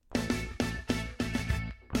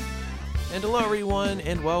And hello, everyone,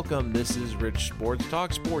 and welcome. This is Rich Sports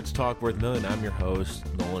Talk worth a million. I'm your host,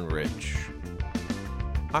 Nolan Rich.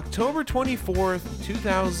 October 24th,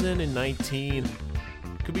 2019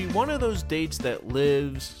 could be one of those dates that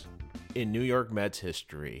lives in New York Mets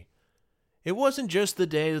history. It wasn't just the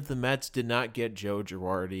day that the Mets did not get Joe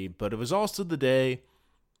Girardi, but it was also the day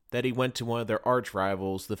that he went to one of their arch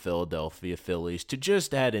rivals, the Philadelphia Phillies, to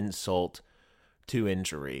just add insult to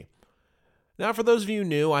injury. Now, for those of you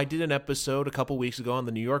new, I did an episode a couple weeks ago on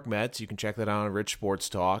the New York Mets. You can check that out on Rich Sports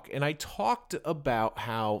Talk. And I talked about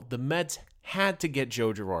how the Mets had to get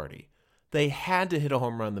Joe Girardi. They had to hit a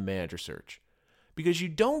home run in the manager search. Because you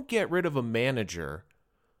don't get rid of a manager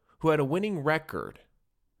who had a winning record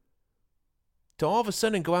to all of a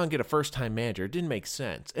sudden go out and get a first-time manager. It didn't make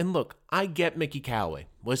sense. And look, I get Mickey Callaway.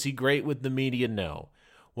 Was he great with the media? No.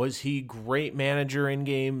 Was he great manager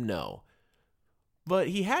in-game? No. But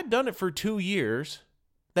he had done it for 2 years.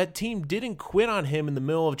 That team didn't quit on him in the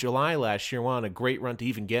middle of July last year, went on a great run to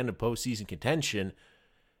even get into postseason contention.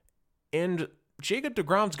 And Jacob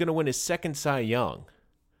deGrom's going to win his second Cy Young.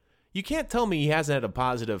 You can't tell me he hasn't had a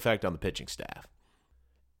positive effect on the pitching staff.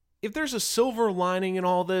 If there's a silver lining in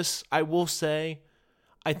all this, I will say,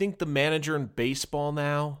 I think the manager in baseball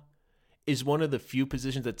now is one of the few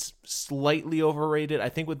positions that's slightly overrated. I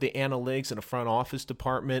think with the analytics and a front office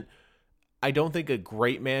department, I don't think a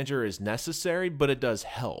great manager is necessary, but it does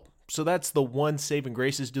help. So that's the one saving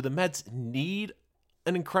grace is, do the Mets need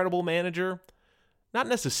an incredible manager? Not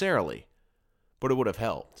necessarily, but it would have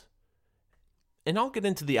helped. And I'll get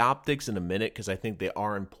into the optics in a minute because I think they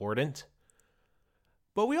are important.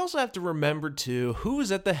 But we also have to remember, too, who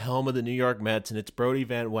is at the helm of the New York Mets, and it's Brodie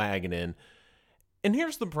Van Wagenen. And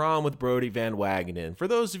here's the problem with Brodie Van Wagenen. For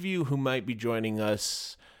those of you who might be joining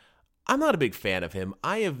us, I'm not a big fan of him.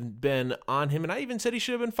 I have been on him, and I even said he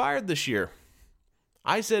should have been fired this year.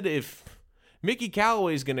 I said if Mickey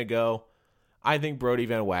Callaway is going to go, I think Brodie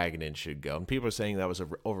Van Wagenen should go. And people are saying that was an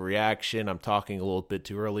overreaction. I'm talking a little bit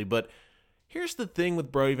too early. But here's the thing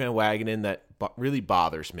with Brodie Van Wagenen that really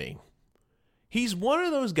bothers me. He's one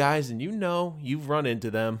of those guys, and you know, you've run into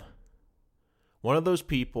them, one of those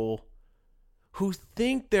people who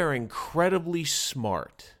think they're incredibly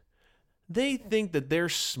smart. They think that they're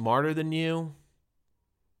smarter than you,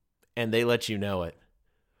 and they let you know it.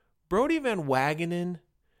 Brodie Van Wagenen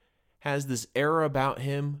has this air about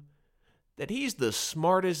him that he's the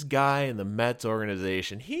smartest guy in the Mets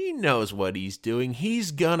organization. He knows what he's doing.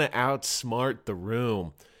 He's gonna outsmart the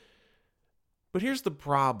room. But here's the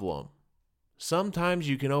problem. Sometimes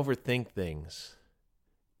you can overthink things.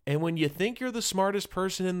 And when you think you're the smartest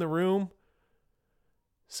person in the room,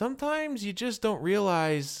 sometimes you just don't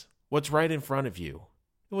realize what's right in front of you.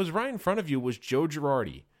 What was right in front of you was Joe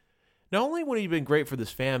Girardi. Not only would he have been great for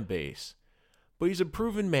this fan base, but he's a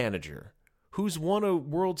proven manager who's won a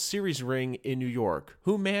World Series ring in New York,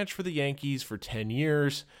 who managed for the Yankees for 10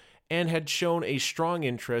 years and had shown a strong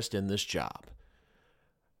interest in this job.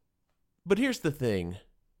 But here's the thing.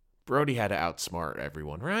 Brodie had to outsmart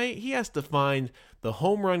everyone, right? He has to find the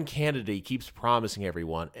home run candidate he keeps promising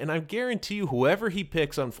everyone. And I guarantee you, whoever he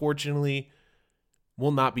picks, unfortunately,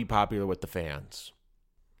 will not be popular with the fans.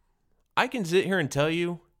 I can sit here and tell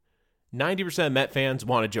you 90% of Met fans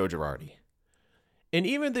wanted Joe Girardi. And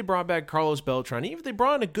even if they brought back Carlos Beltran, even if they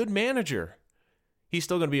brought in a good manager, he's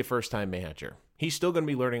still going to be a first-time manager. He's still going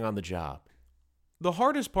to be learning on the job. The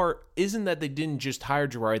hardest part isn't that they didn't just hire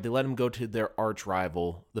Girardi, they let him go to their arch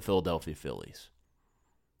rival, the Philadelphia Phillies.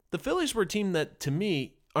 The Phillies were a team that, to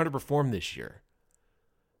me, underperformed this year.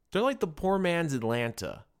 They're like the poor man's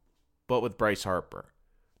Atlanta, but with Bryce Harper.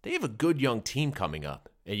 They have a good young team coming up,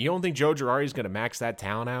 and you don't think Joe Girardi is going to max that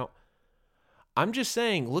talent out? I'm just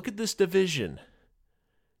saying, look at this division.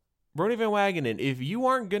 Brodie Van Wagenen, if you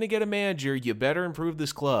aren't going to get a manager, you better improve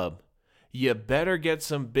this club. You better get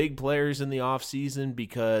some big players in the offseason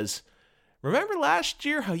because remember last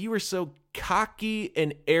year how you were so cocky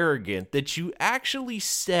and arrogant that you actually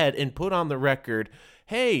said and put on the record,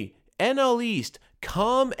 hey, NL East,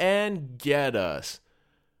 come and get us.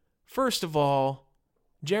 First of all,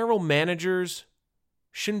 general managers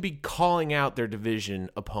shouldn't be calling out their division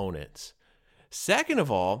opponents. Second of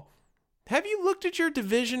all, have you looked at your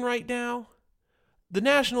division right now? The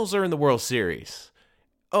Nationals are in the World Series.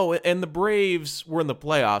 Oh, and the Braves were in the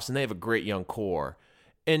playoffs, and they have a great young core.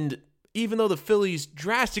 And even though the Phillies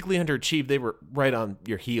drastically underachieved, they were right on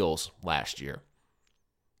your heels last year.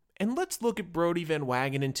 And let's look at Brodie Van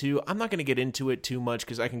Wagenen, too. I'm not going to get into it too much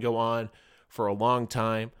because I can go on for a long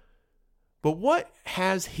time. But what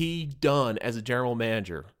has he done as a general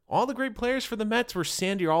manager? All the great players for the Mets were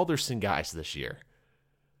Sandy Alderson guys this year.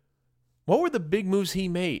 What were the big moves he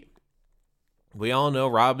made? We all know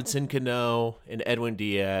Robinson Cano and Edwin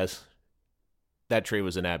Diaz. That trade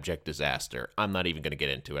was an abject disaster. I'm not even going to get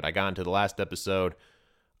into it. I got into the last episode.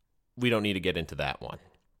 We don't need to get into that one.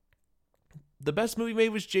 The best move he made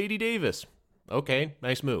was J.D. Davis. Okay,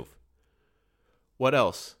 nice move. What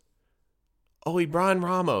else? Oh, Ibrahim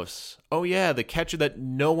Ramos. Oh, yeah, the catcher that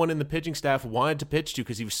no one in the pitching staff wanted to pitch to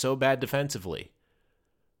because he was so bad defensively.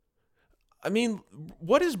 I mean,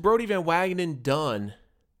 what has Brodie Van Wagenen done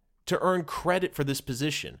to earn credit for this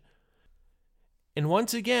position? And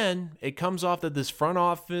once again, it comes off that this front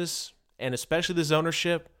office, and especially this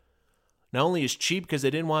ownership, not only is cheap because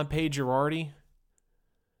they didn't want to pay Girardi,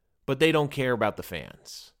 but they don't care about the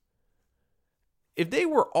fans. If they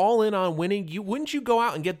were all in on winning, wouldn't you go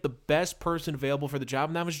out and get the best person available for the job?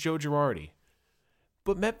 And that was Joe Girardi.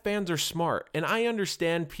 But Met fans are smart. And I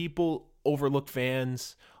understand people overlook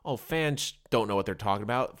fans. Oh, fans don't know what they're talking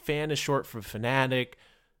about. Fan is short for fanatic.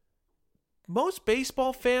 Most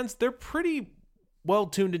baseball fans, they're pretty well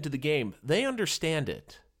tuned into the game. They understand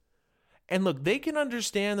it. And look, they can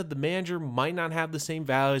understand that the manager might not have the same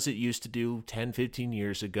value as it used to do 10, 15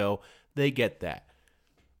 years ago. They get that.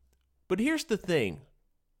 But here's the thing.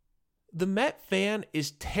 The Met fan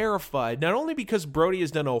is terrified, not only because Brodie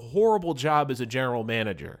has done a horrible job as a general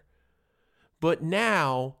manager, but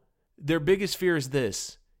now their biggest fear is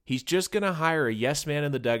this. He's just going to hire a yes man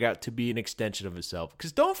in the dugout to be an extension of himself.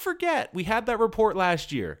 Because don't forget, we had that report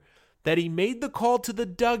last year that he made the call to the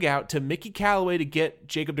dugout to Mickey Callaway to get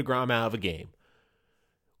Jacob deGrom out of a game.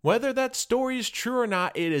 Whether that story is true or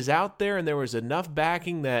not, it is out there, and there was enough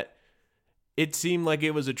backing that it seemed like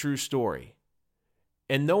it was a true story.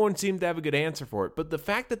 And no one seemed to have a good answer for it. But the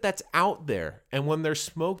fact that that's out there, and when there's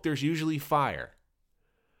smoke, there's usually fire,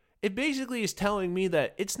 it basically is telling me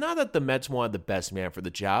that it's not that the Mets wanted the best man for the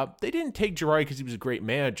job. They didn't take Girardi because he was a great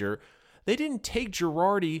manager. They didn't take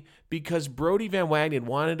Girardi because Brodie Van Wagenen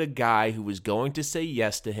wanted a guy who was going to say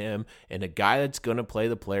yes to him and a guy that's going to play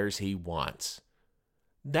the players he wants.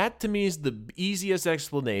 That to me is the easiest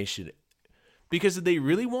explanation. Because if they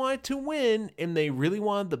really wanted to win and they really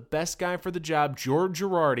wanted the best guy for the job, George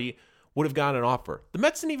Girardi would have gotten an offer. The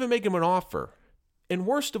Mets didn't even make him an offer. And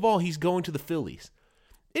worst of all, he's going to the Phillies.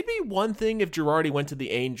 It'd be one thing if Girardi went to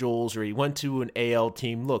the Angels or he went to an AL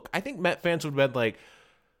team. Look, I think Met fans would have been like,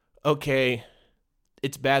 okay,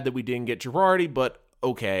 it's bad that we didn't get Girardi, but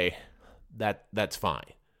okay, that's fine.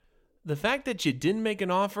 The fact that you didn't make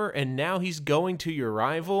an offer and now he's going to your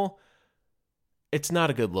rival, it's not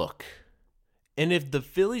a good look. And if the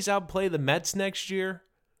Phillies outplay the Mets next year,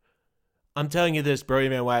 I'm telling you this, Brodie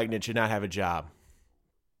Van Wagenen should not have a job.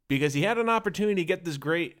 Because he had an opportunity to get this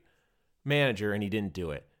great manager and he didn't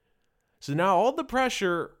do it. So now all the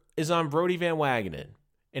pressure is on Brodie Van Wagenen.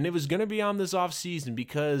 And it was going to be on this offseason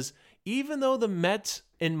because even though the Mets,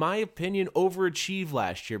 in my opinion, overachieved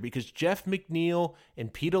last year because Jeff McNeil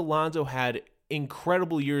and Pete Alonso had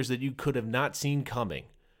incredible years that you could have not seen coming.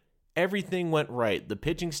 Everything went right. The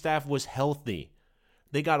pitching staff was healthy.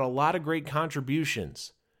 They got a lot of great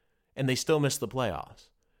contributions, and they still missed the playoffs.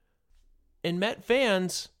 And Met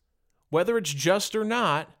fans, whether it's just or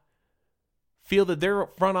not, feel that their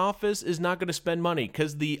front office is not going to spend money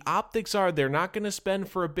because the optics are they're not going to spend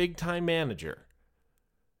for a big-time manager.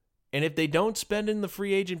 And if they don't spend in the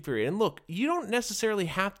free agent period, and look, you don't necessarily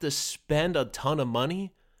have to spend a ton of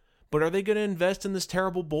money, but are they going to invest in this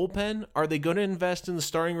terrible bullpen? Are they going to invest in the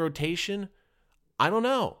starting rotation? I don't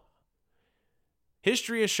know.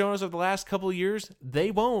 History has shown us over the last couple of years,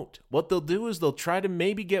 they won't. What they'll do is they'll try to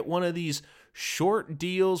maybe get one of these short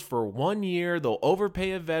deals for 1 year. They'll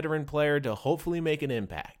overpay a veteran player to hopefully make an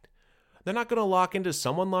impact. They're not going to lock into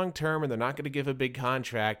someone long term, and they're not going to give a big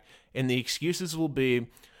contract. And the excuses will be,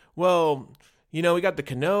 well, you know, we got the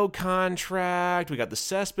Cano contract, we got the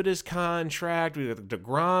Cespedes contract, we got the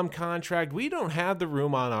DeGrom contract. We don't have the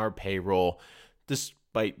room on our payroll,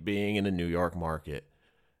 despite being in the New York market.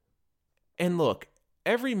 And look,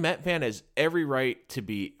 every Met fan has every right to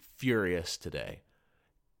be furious today.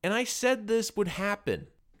 And I said this would happen.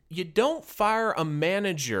 You don't fire a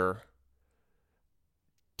manager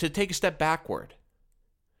to take a step backward.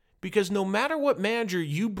 Because no matter what manager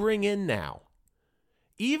you bring in now,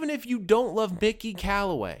 even if you don't love Mickey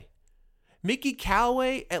Callaway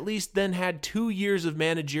at least then had 2 years of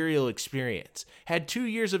managerial experience, had 2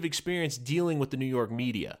 years of experience dealing with the New York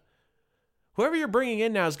media. Whoever you're bringing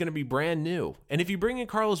in now is going to be brand new. And if you bring in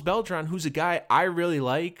Carlos Beltran, who's a guy I really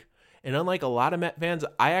like, and unlike a lot of Met fans,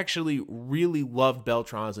 I actually really loved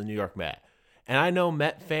Beltran as a New York Met. And I know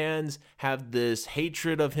Met fans have this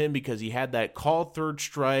hatred of him because he had that call third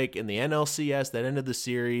strike in the NLCS that ended the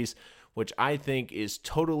series which I think is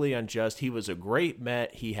totally unjust. He was a great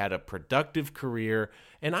Met. He had a productive career,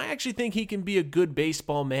 and I actually think he can be a good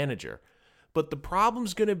baseball manager. But the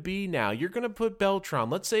problem's going to be now, you're going to put Beltran,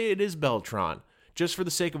 let's say it is Beltran, just for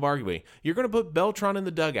the sake of arguing. You're going to put Beltran in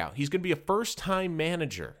the dugout. He's going to be a first-time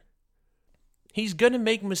manager. He's going to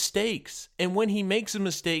make mistakes. And when he makes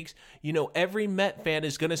mistakes, every Met fan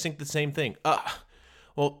is going to think the same thing.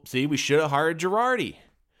 Well, see, we should have hired Girardi.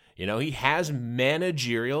 He has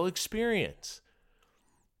managerial experience.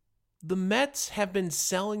 The Mets have been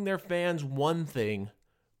selling their fans one thing,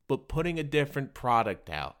 but putting a different product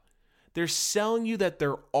out. They're selling you that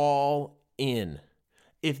they're all in.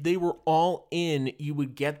 If they were all in, you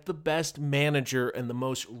would get the best manager and the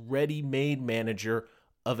most ready-made manager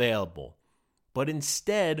available. But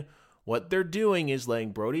instead, what they're doing is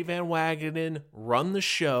letting Brodie Van Wagenen run the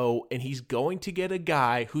show, and he's going to get a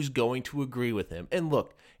guy who's going to agree with him. And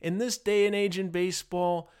look, in this day and age in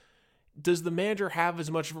baseball, does the manager have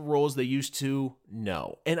as much of a role as they used to?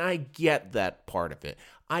 No. And I get that part of it.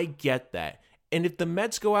 I get that. And if the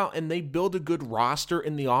Mets go out and they build a good roster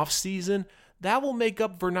in the offseason, that will make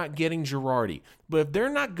up for not getting Girardi. But if they're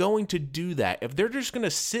not going to do that, if they're just going to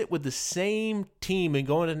sit with the same team and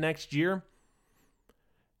go into next year,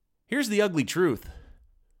 here's the ugly truth.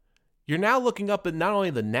 You're now looking up at not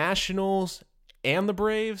only the Nationals and the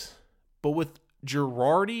Braves, but with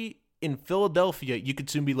Girardi in Philadelphia, you could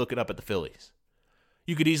soon be looking up at the Phillies.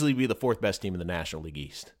 You could easily be the fourth best team in the National League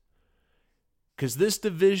East. Because this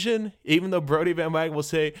division, even though Brodie Van Wagenen will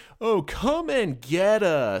say, oh, come and get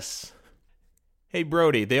us. Hey,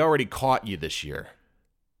 Brodie, they already caught you this year.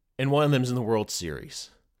 And one of them's in the World Series.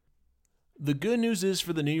 The good news is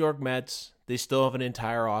for the New York Mets, they still have an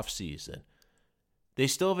entire offseason. They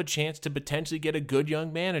still have a chance to potentially get a good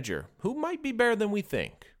young manager who might be better than we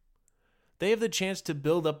think. They have the chance to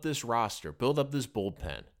build up this roster, build up this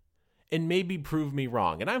bullpen, and maybe prove me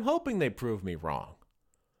wrong. And I'm hoping they prove me wrong.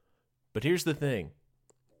 But here's the thing,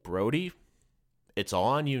 Brodie, it's all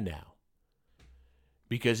on you now.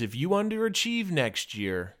 Because if you underachieve next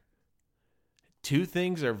year, two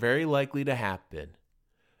things are very likely to happen.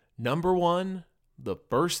 Number one, the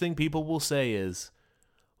first thing people will say is,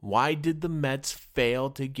 why did the Mets fail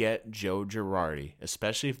to get Joe Girardi,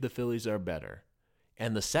 especially if the Phillies are better?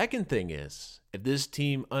 And the second thing is, if this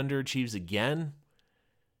team underachieves again,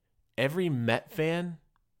 every Met fan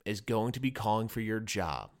is going to be calling for your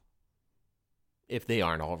job, if they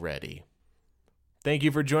aren't already. Thank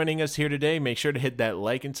you for joining us here today. Make sure to hit that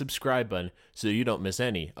like and subscribe button so you don't miss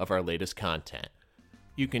any of our latest content.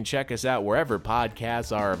 You can check us out wherever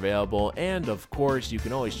podcasts are available, and of course, you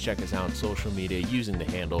can always check us out on social media using the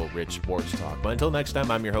handle Rich Sports Talk. But until next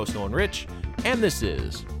time, I'm your host, Nolan Rich, and this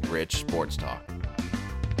is Rich Sports Talk.